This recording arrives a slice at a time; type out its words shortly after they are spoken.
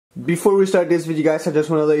Before we start this video, guys, I just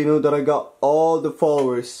want to let you know that I got all the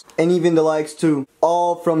followers and even the likes too,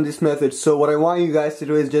 all from this method. So what I want you guys to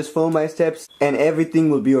do is just follow my steps and everything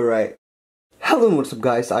will be alright. Hello and what's up,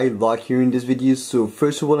 guys, I Vlog here in this video. So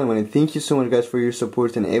first of all, I want to thank you so much, guys, for your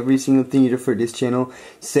support and every single thing you do for this channel.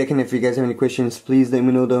 Second, if you guys have any questions, please let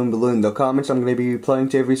me know down below in the comments. I'm going to be replying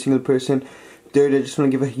to every single person. Third, I just want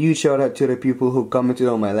to give a huge shout out to the people who commented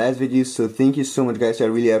on my last videos, so thank you so much, guys, I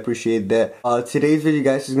really appreciate that. Today's video,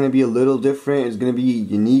 guys, is going to be a little different. It's going to be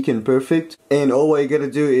unique and perfect, and all what you gotta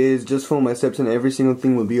do is just follow my steps and every single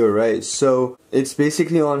thing will be alright. So it's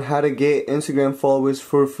basically on how to get Instagram followers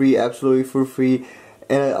for free, absolutely for free.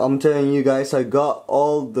 And I'm telling you guys, I got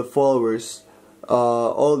all the followers,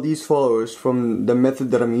 all these followers from the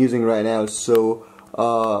method that I'm using right now. So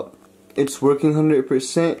it's working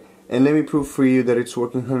 100%. And let me prove for you that it's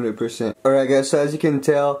working 100%. Alright, guys, so as you can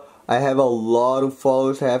tell, I have a lot of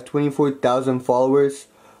followers. I have 24,000 followers.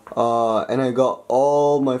 And I got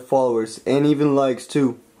all my followers and even likes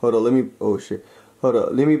too. Hold on, let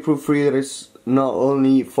me prove for you that it's not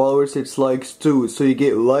only followers, it's likes too. So you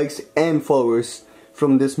get likes and followers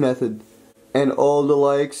from this method. And all the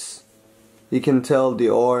likes, you can tell they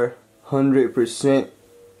are 100%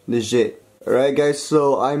 legit. Alright, guys,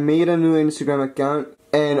 so I made a new Instagram account.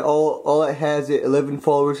 And all it has is 11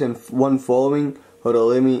 followers and 1 following. Hold on,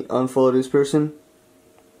 let me unfollow this person.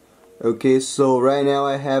 Okay, so right now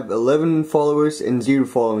I have 11 followers and 0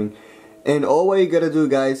 following. And all what you gotta do,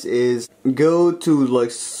 guys, is go to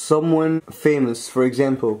like someone famous. For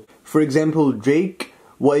example Drake.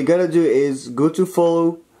 What you gotta do is go to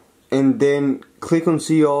follow and then click on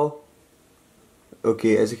see all.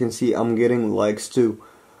 Okay, as you can see, I'm getting likes too.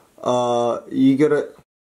 You gotta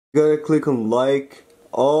click on like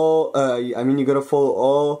all. You gotta follow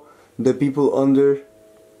all the people under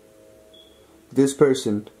this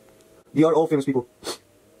person. They are all famous people.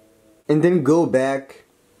 And then go back.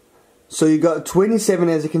 So you got 27,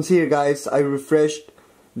 as you can see here, guys. I refreshed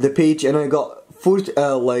the page and I got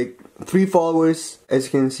 3 followers, as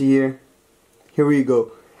you can see here. Here we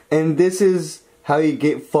go. And this is how you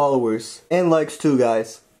get followers and likes too,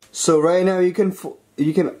 guys. So right now you can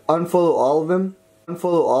unfollow all of them.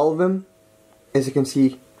 Unfollow all of them. As you can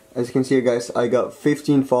see here, guys, I got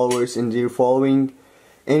 15 followers and 0 following.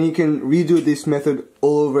 And you can redo this method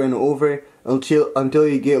all over and over until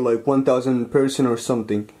you get like 1,000 person or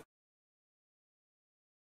something.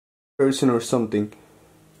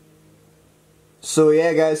 So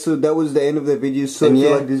yeah, guys, so that was the end of the video. So if you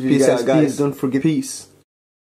like this video, guys, please don't forget, peace.